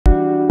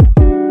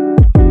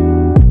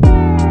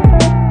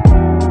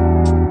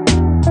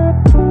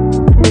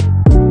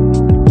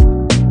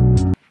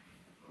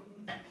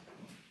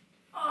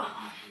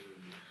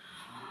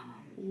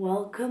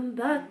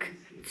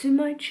to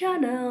my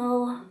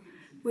channel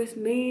with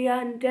me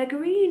and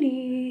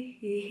Deggerini.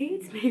 He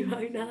hates me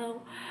right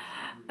now.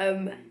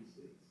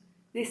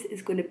 This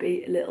is going to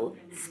be a little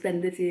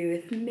spend the day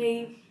with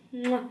me,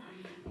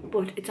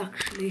 but it's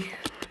actually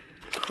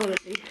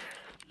currently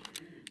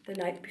the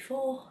night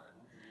before.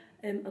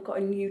 I got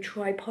a new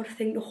tripod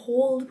thing to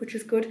hold, which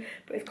is good,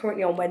 but it's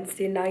currently on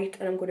Wednesday night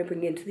and I'm going to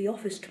bring it into the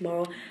office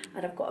tomorrow,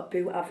 and I've got a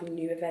Boux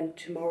Avenue event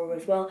tomorrow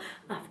as well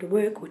after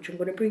work, which I'm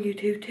going to bring you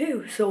to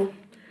too. So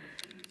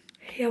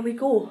here we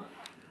go.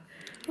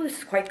 Well, this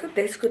is quite good,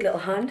 this good little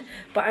hand,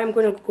 but I'm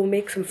going to go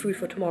make some food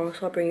for tomorrow,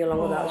 so I'll bring you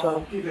along with that as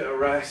well. Give it a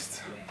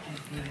rest.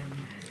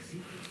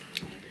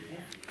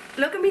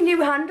 Look at my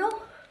new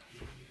handle.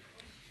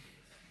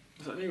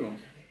 Is that a new one?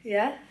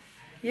 Yeah.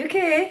 You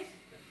okay?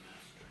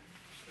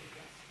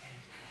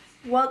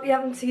 Well, you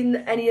haven't seen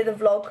any of the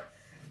vlog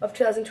of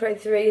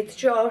 2023. It's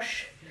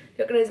Josh,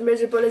 looking as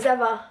miserable as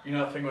ever. You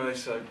know that thing where they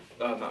say,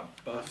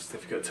 that birth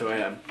certificate at 2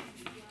 AM?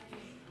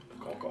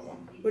 I've got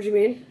one. What do you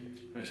mean?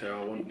 They say,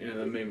 I want, you know,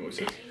 the meme which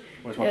says,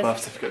 where's my birth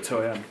certificate at 2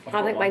 AM?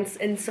 I think mine's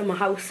in some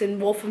house in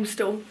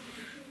Walthamstow.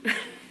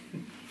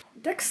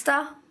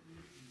 Dexter.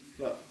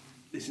 Look,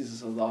 this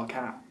is our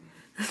cat.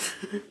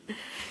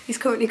 He's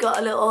currently got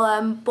a little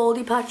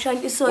baldy patch,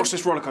 ain't you, son? Watch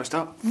this roller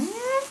coaster.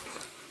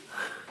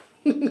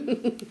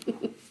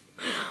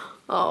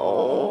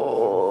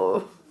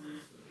 Oh.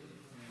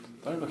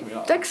 Don't look at me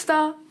like that.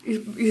 Dexter.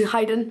 He's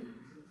hiding.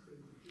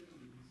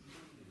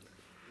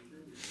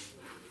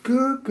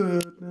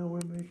 Good. Now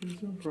we're making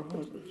some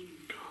progress.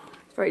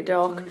 It's very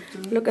dark.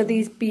 Look at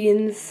these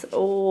beans.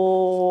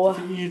 Oh.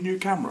 Do you need a new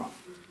camera?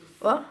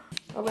 What?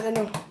 Oh, but I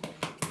know.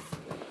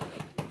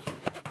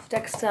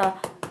 Dexter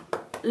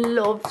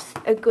loves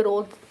a good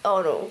old.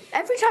 Oh no.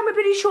 Every time I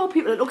really show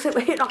people, it looks like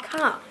we're hitting our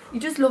cat. You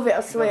just love it,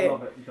 I swear.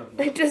 Love it.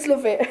 I just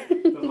love it.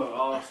 Does look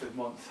arse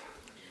months.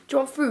 Do you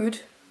want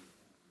food?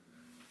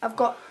 I've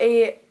got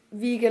a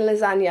vegan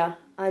lasagna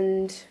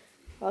and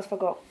what else have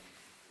I got?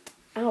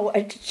 Oh,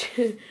 a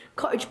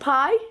cottage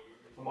pie.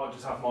 I might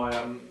just have my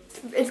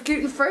It's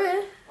gluten free.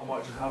 I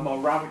might just have my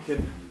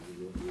ramekin.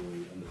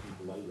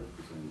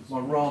 My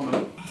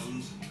ramen.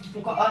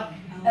 We've got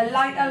a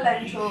lighter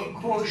lentil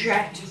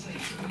courgette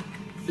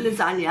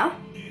lasagna.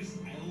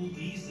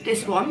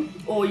 This one,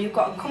 or you've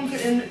got a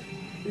comforting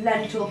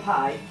lentil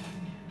pie.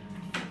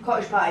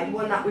 Cottage pie, the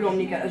one that we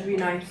normally get is really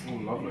nice. Oh,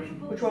 lovely.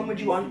 Which one would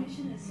you want?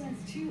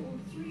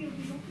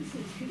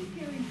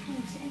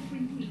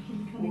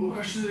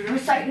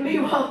 Recite to me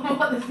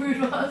what the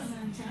food was.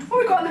 What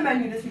we got on the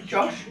menu this week,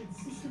 Josh?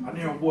 I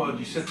knew a word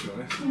you said, to be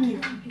honest.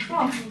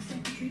 Oh.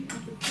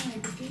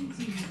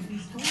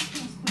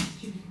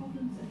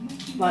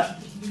 But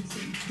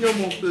no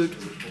more food.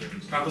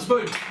 Have the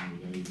spoon.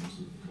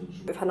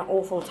 We've had an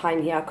awful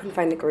time here. I couldn't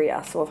find the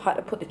grater, so I've had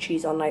to put the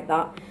cheese on like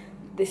that.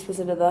 This was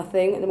another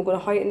thing, and then we're going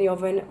to hide it in the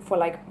oven for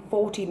like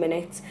 40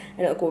 minutes,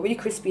 and it'll go really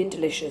crispy and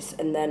delicious,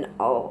 and then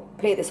I'll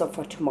plate this up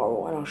for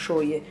tomorrow, and I'll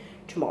show you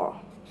tomorrow.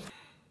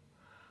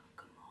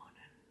 Good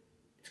morning.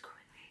 It's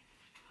currently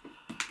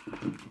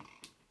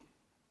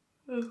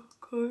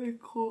currently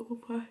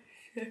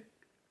 6:15.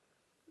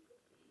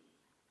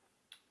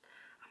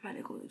 I meant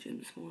to go to the gym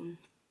this morning,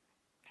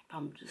 but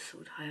I'm just so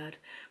tired.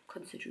 I'm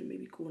considering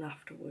maybe going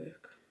after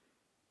work.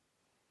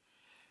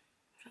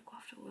 Should I go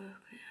after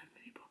work? Yeah,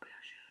 maybe probably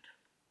I should.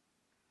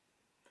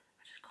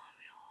 I just can't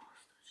be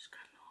arsed. I just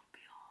cannot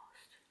be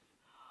arsed.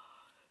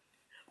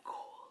 I'm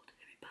cold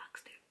and my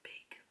back's too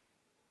big.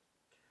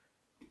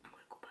 I'm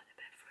gonna go back to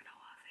bed for an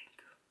hour, I think.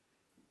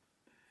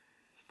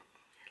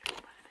 Yeah, let's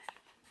go back to bed.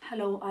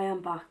 Hello, I am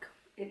back.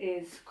 It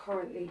is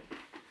currently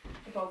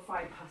about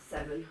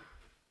 7:05.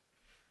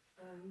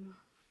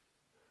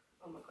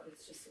 Oh my god,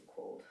 it's just so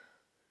cold.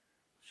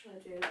 What should I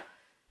do?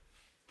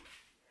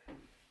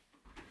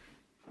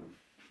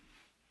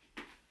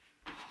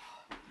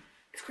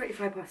 It's currently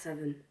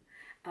 7:05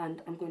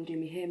 and I'm going to do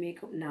my hair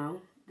makeup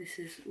now. This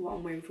is what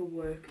I'm wearing for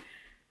work.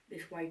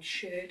 This white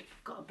shirt,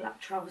 I've got a black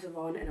trouser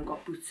on and I've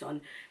got boots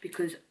on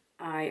because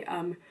I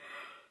am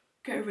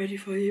getting ready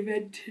for the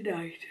event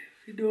tonight.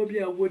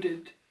 Normally I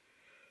wouldn't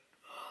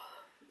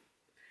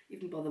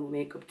even bother with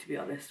makeup, to be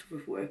honest,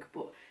 with work,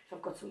 but if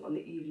I've got something on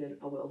the evening,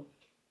 I will.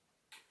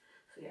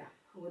 So yeah,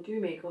 I'm going to do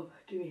makeup,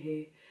 do my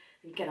hair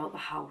and get out the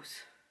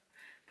house.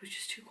 But it's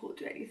just too cold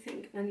to do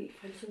anything, and I need to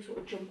find some sort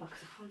of jumper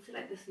because I can't sit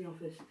like this in the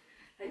office.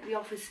 Like, the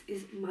office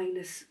is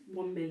minus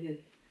 1 million.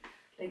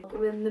 Like,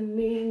 I'm the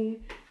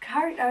main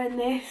character in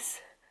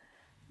this.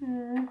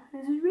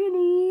 This is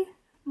Rini.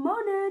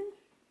 Morning.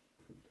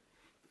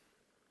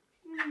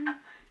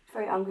 He's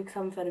very angry because I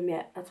haven't fed him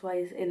yet. That's why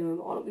he's in the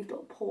room. Oh, look, he's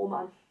got a poor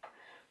man.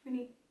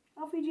 Rini,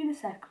 I'll feed you in a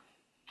sec.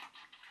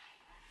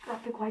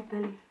 Got big white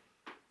belly.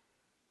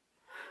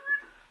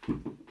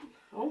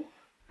 Oh,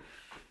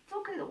 it's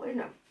okay though,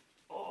 isn't it?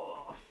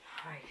 Oh,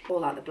 right.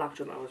 All out the black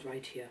jumper was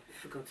right here,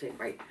 for God's sake.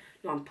 Right,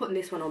 no, I'm putting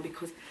this one on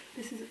because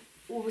this is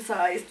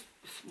oversized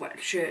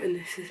sweatshirt and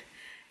this is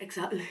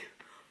exactly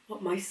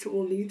what my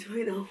soul needs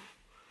right now.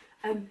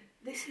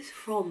 This is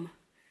from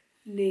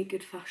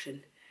Naked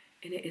Fashion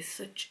and it is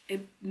such a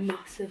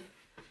massive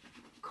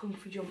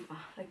comfy jumper.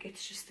 Like,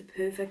 it's just the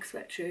perfect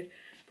sweatshirt.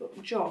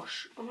 But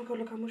Josh, oh my god,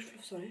 look how much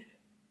fluff's on it.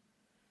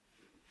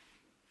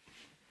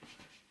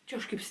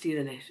 Josh keeps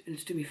stealing it and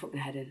it's doing me fucking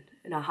head in.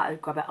 And I had to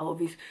grab it out of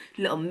his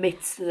little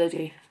mitts the other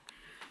day.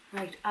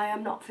 Right, I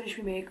am not finished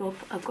with makeup.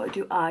 I've got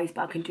to do eyes,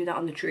 but I can do that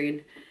on the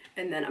train.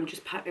 And then I'm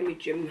just packing my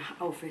gym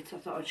outfits. I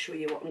thought I'd show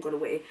you what I'm going to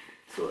wear.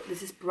 So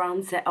this is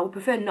brown set. I would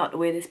prefer not to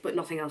wear this, but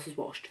nothing else is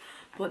washed.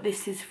 But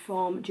this is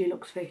from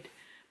JLux Fit.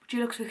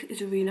 JLux Fit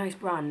is a really nice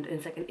brand, and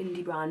it's like an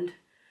indie brand.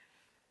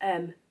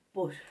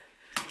 But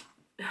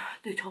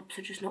the tops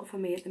are just not for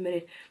me at the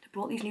minute. They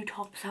brought these new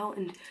tops out,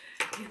 and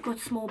if you've got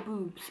small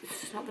boobs, it's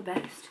just not the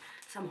best.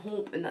 So I'm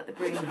hoping that they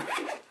bring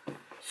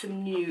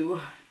some new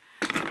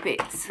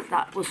bits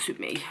that will suit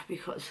me,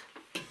 because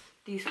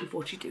these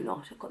unfortunately do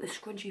not. I've got this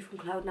scrunchie from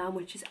Cloud9,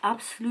 which is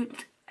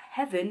absolute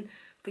heaven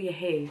for your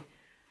hair.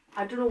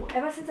 I don't know,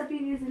 ever since I've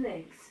been using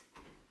this,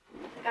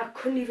 like, I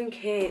couldn't even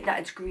care that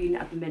it's green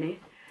at the minute.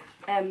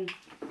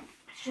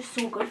 It's just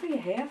so good for your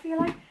hair, I feel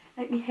like.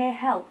 Like, my hair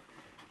health.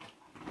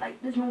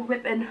 Like, there's no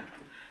ripping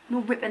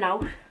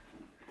out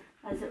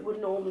as it would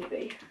normally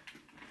be.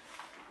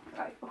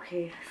 Right,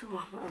 okay, so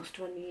what else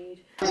do I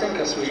need?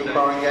 Customers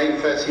requiring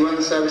the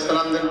 8:31 service to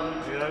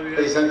London.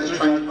 Please enter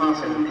train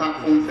departing from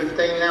platform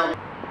 15 now.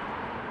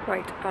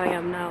 Right, I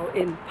am now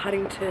in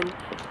Paddington.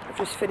 I've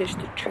just finished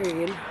the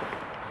train.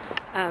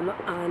 And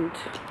I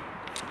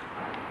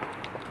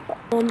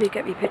normally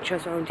get me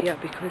pictures around here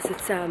because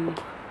it's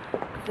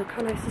look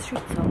how nice the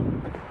streets are.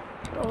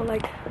 They're all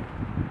like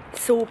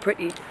so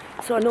pretty.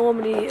 So I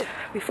normally,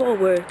 before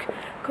work,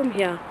 come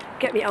here,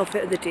 get me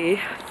outfit of the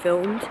day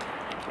filmed,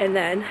 and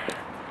then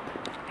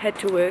head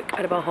to work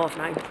at about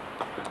 9:30.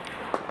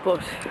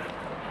 But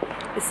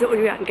it's the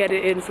only way I can get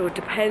it in, so it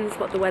depends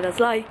what the weather's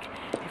like,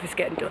 if it's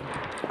getting done.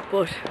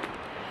 But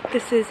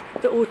this is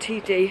the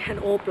OTD in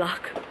all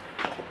black.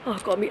 Oh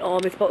god, my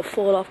arm is about to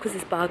fall off because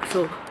it's bag,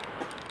 so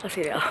I'll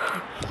see you later.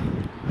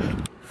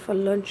 For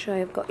lunch I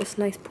have got this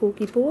nice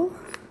poke bowl.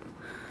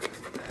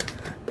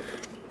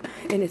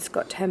 And it's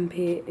got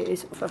tempeh. It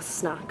is for a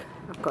snack.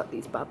 I've got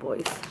these bad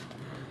boys.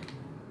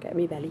 Get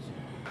me belly.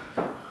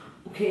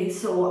 Okay,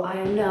 so I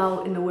am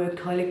now in the work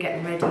toilet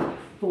getting ready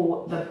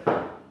for the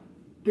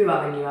Boux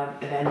Avenue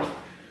event.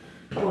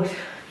 But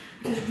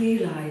I just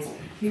realised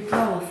my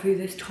bra through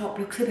this top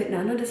looks a bit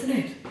nana, doesn't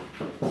it?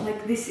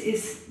 Like, this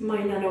is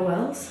my Nana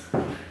Wells.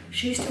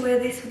 She used to wear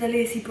this with a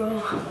lacy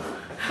bra.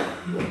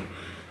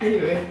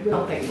 Anyway, we're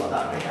not thinking about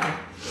that right now.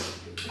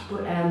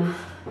 But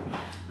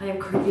I am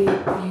currently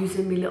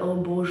using my little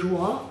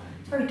bourgeois.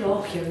 It's very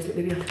dark here, isn't it?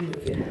 Maybe I have to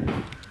move it.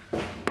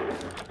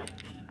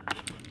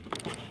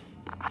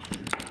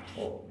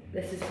 Oh,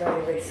 this is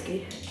very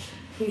risky.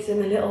 Using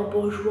my little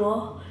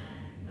bourgeois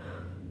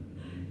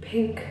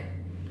pink.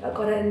 I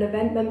got it at an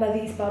event. Remember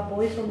these bad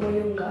boys when we were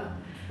younger?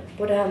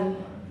 But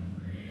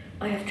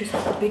I have just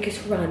had the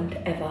biggest rant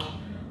ever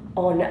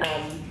on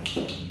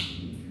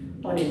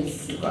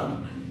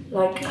Instagram.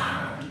 Like,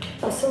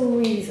 for some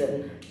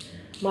reason,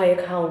 my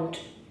account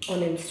on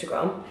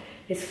Instagram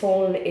is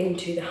fallen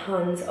into the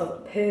hands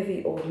of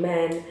pervy old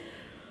men.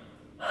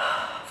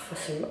 For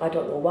some, I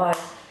don't know why.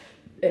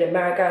 In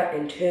America,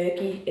 in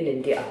Turkey, in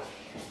India.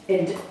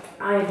 And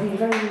I've been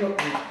very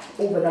lucky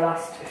over the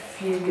last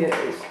few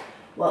years,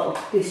 well,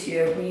 this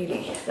year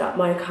really, that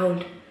my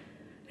account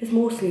has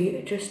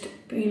mostly just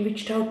been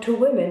reached out to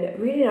women,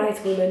 really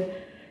nice women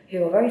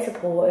who are very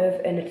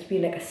supportive, and it's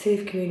been like a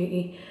safe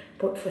community.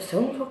 But for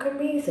some fucking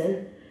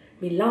reason,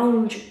 my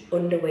lounge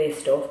underwear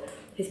stuff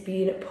has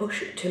been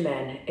pushed to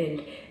men,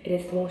 and it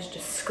is the most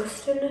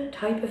disgusting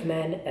type of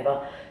men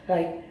ever.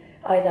 Like,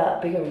 either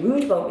being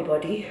rude about my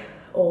body,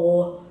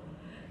 or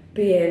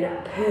being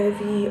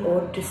pervy,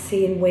 or just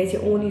saying, where's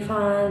your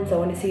OnlyFans, I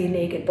want to see your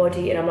naked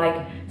body. And I'm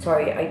like,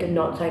 sorry, I did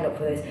not sign up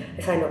for this.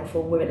 I signed up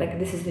for women. Like,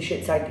 this is the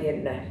shit side of the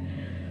internet.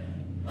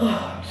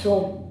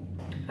 So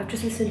I've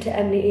just listened to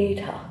Emily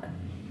Atack.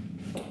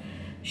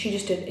 She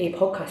just did a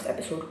podcast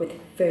episode with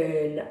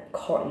Fern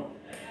Cotton,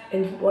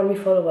 and one of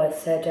my followers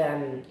said,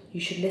 you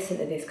should listen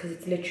to this because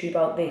it's literally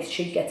about this.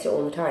 She gets it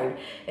all the time,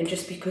 and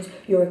just because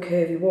you're a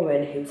curvy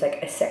woman who's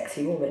like a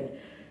sexy woman,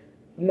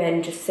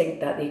 men just think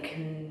that they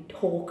can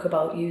talk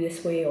about you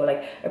this way, or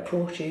like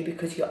approach you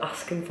because you're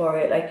asking for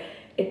it. Like,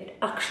 it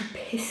actually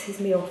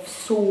pisses me off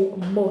so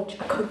much,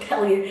 I can't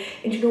tell you.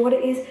 And you know what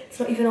it is? It's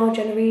not even our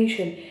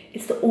generation,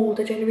 it's the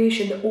older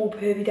generation, the old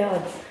pervy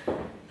dads.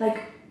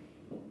 Like,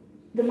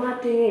 the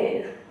mad thing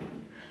is,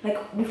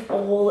 like, we've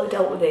all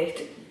dealt with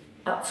it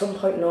at some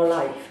point in our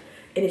life,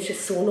 and it's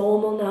just so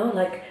normal now.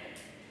 Like,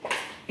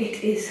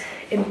 it is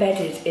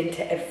embedded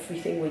into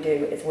everything we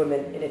do as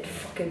women, and it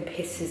fucking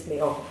pisses me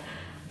off.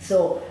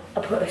 So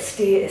I put a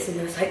status, and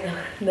I was like,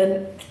 and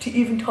then to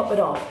even top it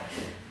off,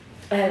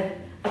 I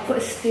put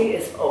a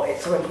status, oh wait,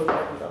 sorry, I'm putting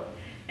it up.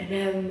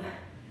 And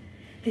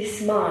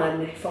this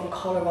man from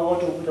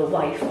Colorado with a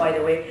wife, by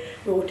the way,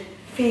 wrote,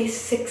 face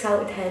 6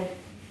 out of 10.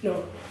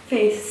 No,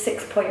 face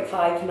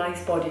 6.5,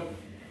 nice body.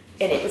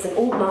 And it was an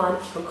old man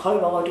from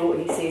Colorado,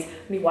 and he says,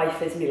 my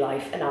wife is my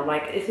life. And I'm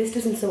like, if this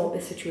doesn't sum up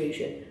this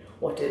situation,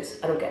 what does.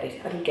 I don't get it.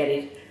 I don't get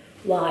it.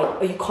 Why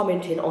are you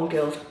commenting on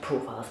girls'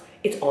 profiles?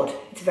 It's odd.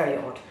 It's very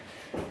odd.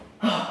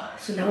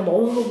 So now I'm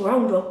all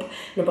wound up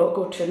and about to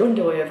go to an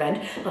underwear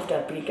event after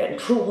I've been getting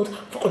trolled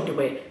for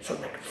underwear. So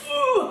I'm like,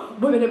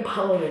 women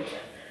empowerment.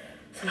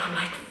 So now I'm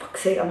like,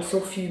 fuck's sake, I'm so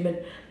fuming.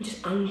 I'm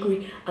just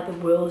angry at the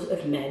worlds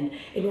of men.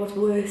 And what's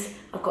worse,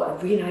 I've got a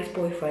really nice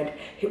boyfriend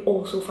who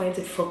also finds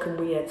it fucking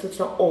weird. So it's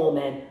not all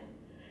men.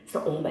 It's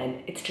not all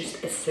men. It's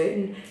just a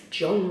certain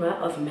genre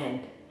of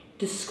men.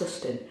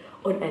 Disgusting.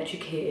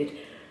 Uneducated.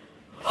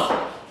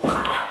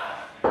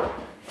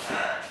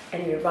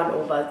 Anyway, ran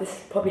over.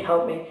 This probably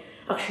helped me.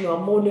 Actually, no,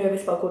 I'm more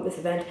nervous about going to this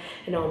event,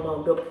 and now I'm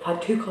wound up. I've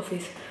had 2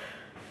 coffees.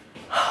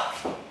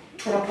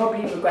 And I'll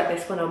probably regret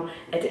this when I'm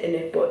editing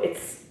it, but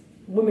it's,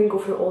 women go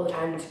through it all the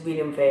time, and it's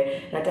really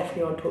unfair. And I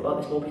definitely want to talk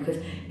about this more because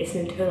it's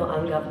an internal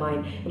anger of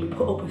mine, and we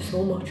put up with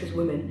so much as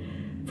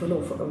women for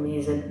no fucking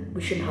reason.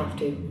 We shouldn't have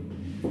to.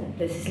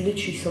 This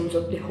literally sums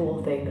up the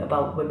whole thing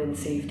about women's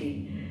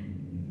safety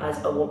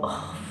as a woman.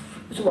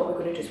 So what, we're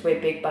going to just wear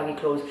big baggy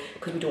clothes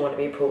because we don't want to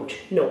be approached?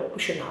 No, we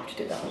shouldn't have to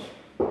do that.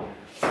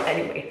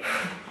 Anyway.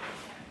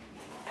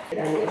 I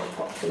need to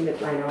pop some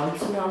lip liner on,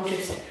 so now I'm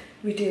just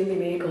redoing my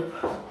makeup.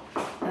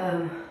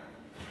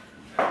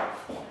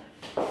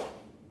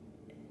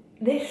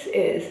 This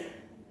is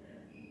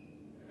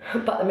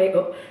about the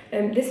makeup.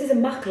 This is a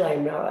MAC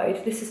liner,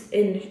 right? This is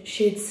in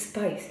shade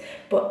Spice,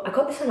 but I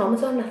got this on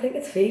Amazon and I think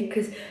it's fake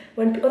because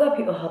when other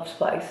people have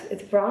Spice,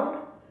 it's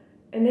brown,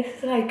 and this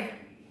is like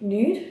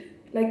nude,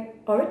 like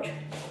orange.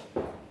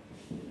 I'm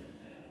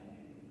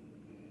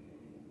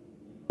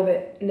a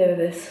bit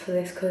nervous for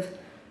this because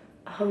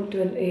I haven't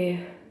done a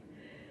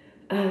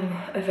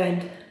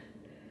event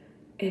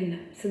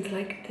since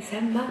like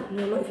December.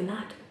 No, not even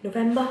that.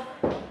 November.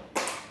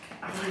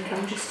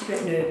 I'm just a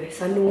bit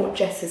nervous. I know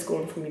Jess is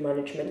going for me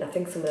management. I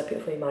think some of the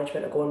people from me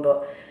management are going,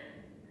 but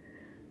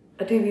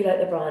I do really like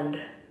the brand.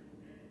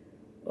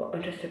 But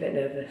I'm just a bit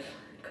nervous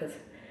because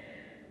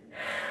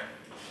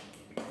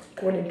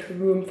going into a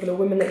room full of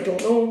women that you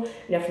don't know,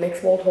 and you have to make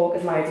small talk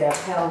is my idea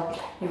of hell.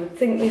 You would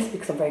think this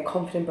because I'm very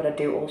confident, but I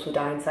do also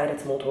die inside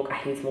at small talk. I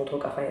hate small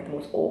talk. I find it the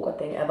most awkward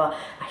thing ever.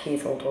 I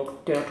hate small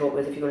talk. Do not talk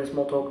with us if you're going to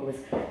small talk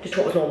with. Just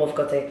talk as normal, for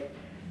God's sake.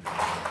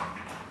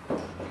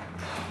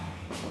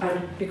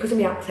 And because of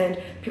my accent,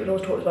 people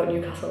always talk about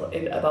Newcastle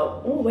and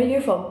about, oh, where are you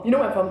from? You know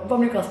where I'm from? I'm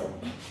from Newcastle.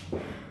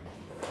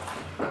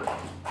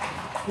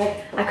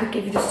 Like, I could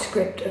give you the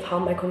script of how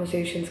my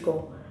conversations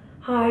go.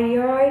 Hi,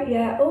 you alright?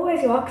 Yeah. Oh,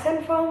 where's your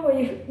accent from? Were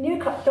you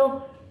Newcastle?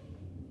 No.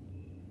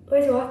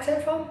 Where's your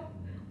accent from?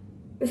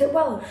 Is it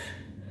Welsh?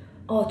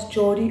 Oh, it's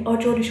Geordie. Oh,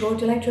 Geordie Shore.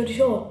 Do you like Geordie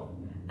Shore?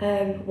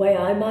 Where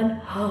I'm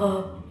man.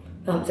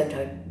 Same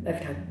time.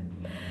 Every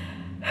time.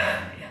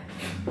 Yeah.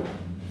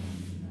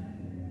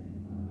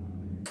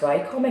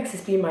 Right, comics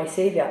has been my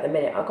saviour at the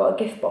minute. I got a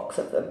gift box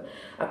of them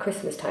at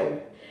Christmas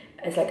time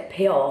as like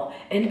PR,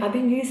 and I've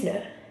been using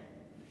it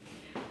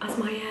as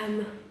my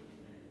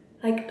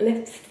like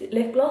lip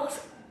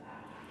gloss,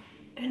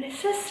 and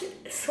it's just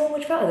so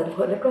much better than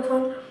putting lip gloss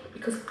on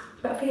because it's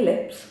better for your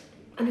lips,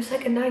 and it's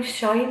like a nice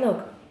shine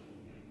look.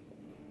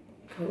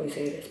 Can't really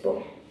say this,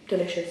 but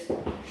delicious.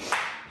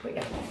 But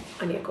yeah,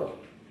 I need to go.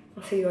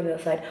 I'll see you on the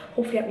other side.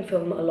 Hopefully I can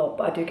film a lot,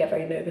 but I do get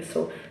very nervous,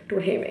 so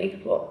don't hate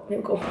me, but here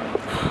we go.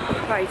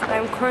 Right,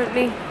 I'm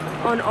currently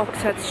on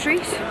Oxford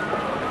Street,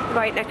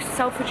 right next to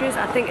Selfridges.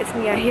 I think it's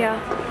near here.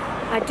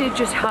 I did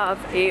just have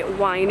a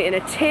wine in a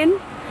tin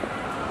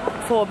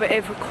for a bit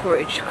of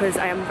courage, because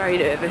I am very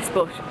nervous,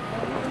 but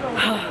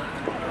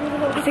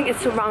I think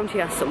it's around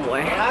here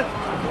somewhere.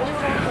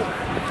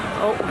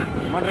 Oh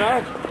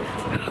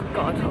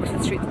God,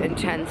 Oxford Street's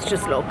intense,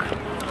 just look.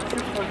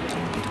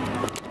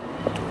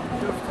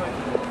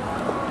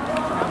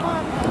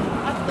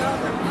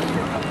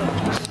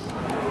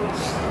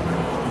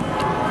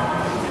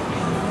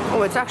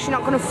 Oh, it's actually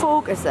not going to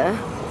focus there.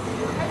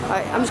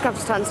 Right, I'm just going to have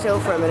to stand still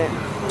for a minute.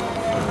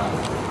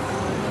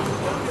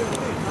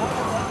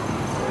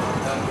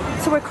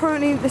 So we're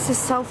currently, this is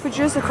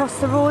Selfridges across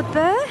the road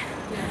there,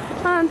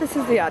 and this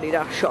is the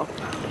Adidas shop.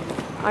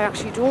 I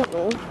actually don't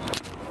know.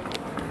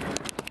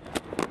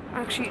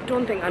 I actually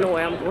don't think I know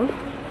where I'm going.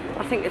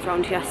 I think it's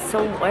around here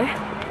somewhere.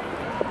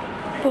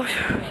 But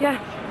yeah,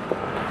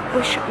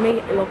 wish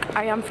me luck.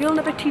 I am feeling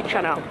a bit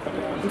teacher now.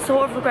 I'm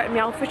sort of regretting my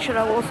outfit. Should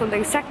I wear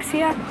something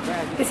sexier?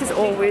 This is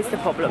always the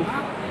problem.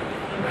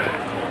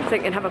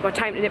 Thinking, have I got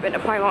time to nip into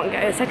Primark and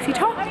get a sexy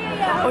top?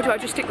 Or do I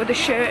just stick with the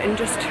shirt and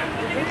just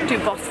do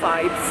boss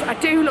vibes? I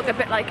do look a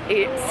bit like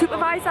a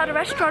supervisor at a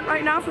restaurant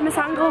right now from this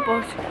angle,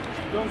 but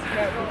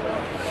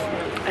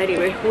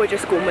anyway, we're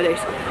just going with it.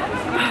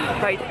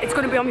 Right, it's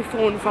going to be on my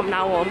phone from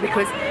now on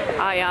because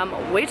I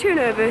am way too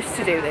nervous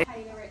to do this.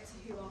 Tailor it to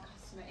who our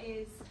customer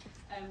is.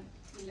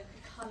 We look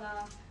at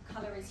colour.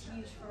 Colour is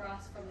huge for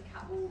us from the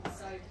catwalk.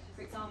 So,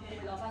 for example,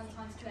 with our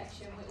Valentine's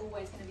collection, we're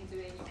always going to be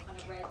doing your kind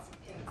of reds and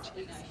pinks that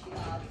we know she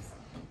loves.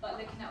 But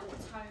looking at what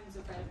tones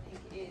of red and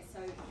pink it is, so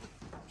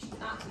she's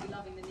absolutely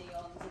loving the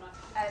neons.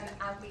 And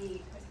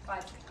we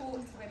provide support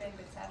to women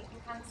with cervical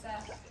cancer,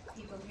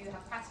 people who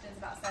have questions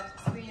about cervical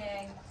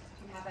screening,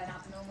 we have an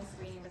abnormal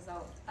screening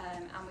result,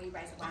 and we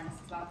raise awareness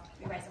as well.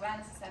 We raise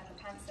awareness of cervical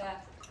cancer,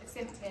 the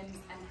symptoms,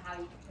 and how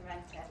you can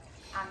prevent it.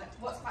 And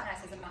what's quite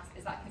nice is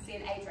I can see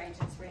an age range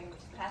in this room,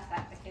 which is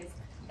perfect because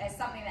there's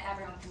something that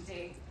everyone can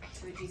do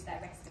to reduce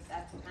their risk of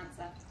cervical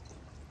cancer.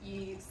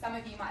 Some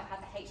of you might have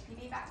had the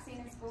HPV vaccine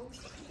in school.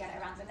 You get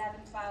it around 11,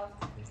 12,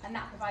 and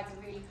that provides a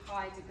really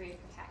high degree of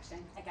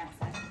protection against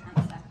cervical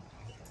cancer.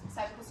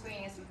 Cervical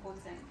screening is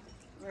important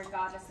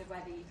regardless of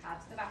whether you've had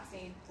the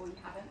vaccine or you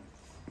haven't.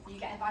 You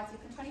get invited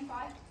from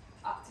 25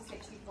 up to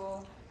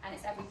 64, and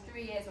it's every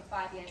 3 years or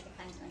 5 years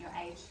depending on your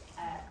age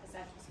for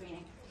cervical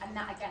screening, and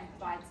that again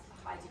provides a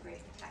high degree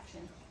of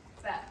protection.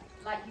 But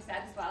like you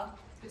said as well,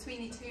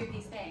 between the two of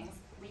these things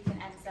we can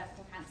end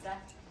cervical cancer.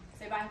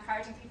 So by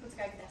encouraging people to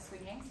go for their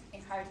screenings,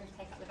 encouraging them to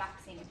take up the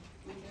vaccine,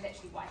 we can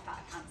literally wipe out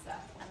cancer,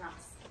 and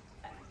that's,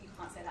 you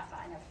can't say that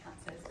about any other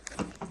cancers.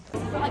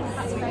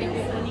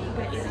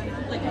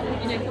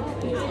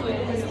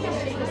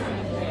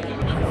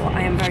 Hello,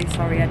 I am very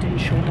sorry I didn't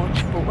show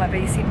much, but whatever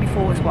you seen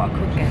before is what I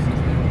could get.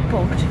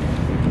 But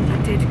I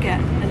did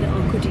get a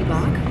little goodie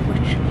bag,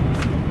 which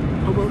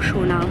I will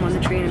show now. I'm on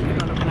the train and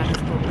people are looking at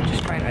this, but we're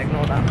just trying to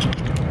ignore that.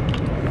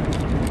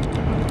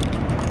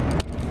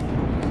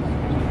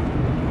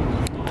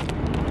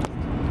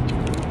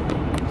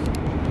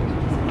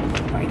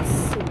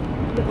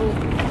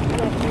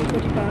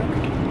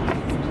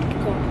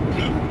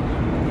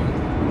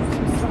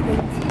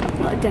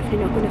 Definitely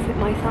not going to fit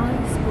my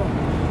thighs, but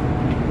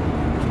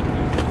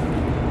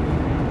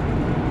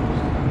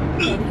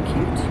very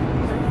cute. A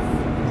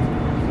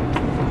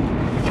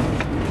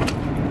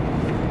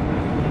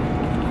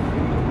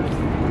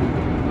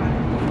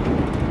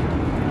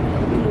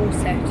little glow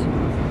set.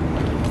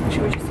 I'm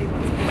sure you see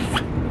what's in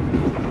this.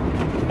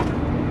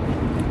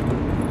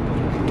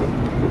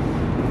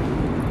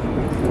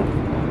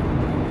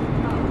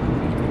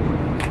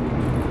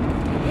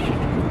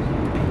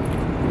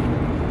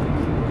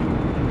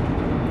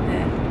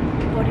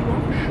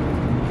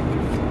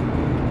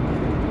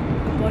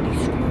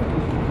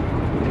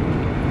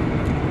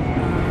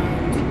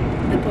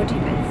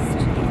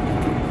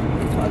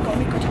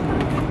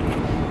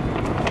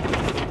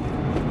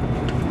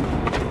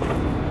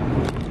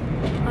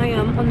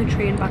 On the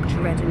train back to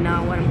Reading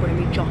now, and I'm going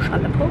to meet Josh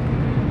at the pub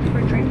for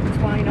a drink, because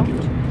why not?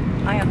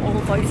 I am all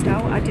voiced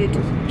out. I did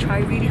try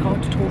really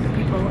hard to talk to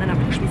people and I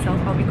pushed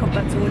myself out of my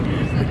comfort zone,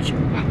 which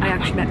I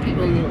actually met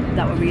people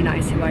that were really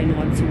nice who I know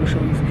on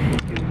socials,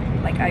 who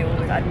like I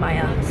always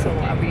admire, so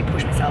I really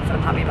pushed myself and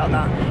I'm happy about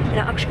that. And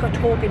I actually got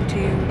talking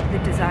to the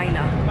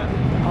designer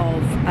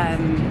of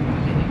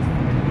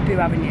Boux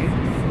Avenue,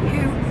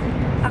 who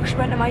actually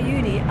went to my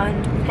uni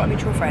and got me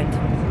to a friend.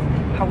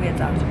 How weird's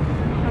that?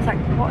 I was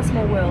like, what a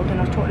small world, and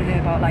I was talking to her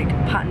about like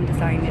pattern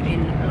design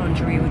in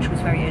lingerie, which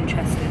was very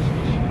interesting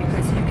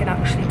because you can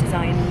actually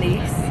design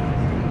lace,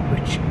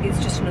 which is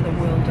just another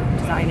world of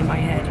design in my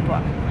head,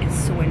 but it's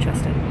so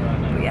interesting.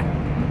 But yeah,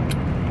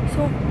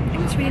 so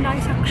it was really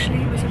nice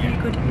actually. It was a really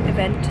good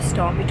event to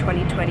start me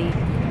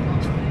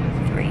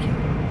 2023.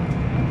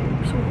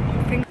 So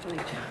I think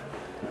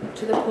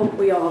to the pub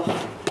we are.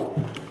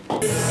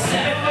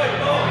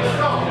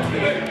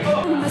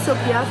 What's up,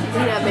 yeah, if you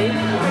can hear me.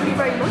 Thank you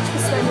very much for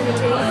spending the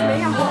day with me.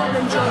 I hope you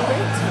enjoyed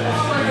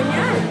it.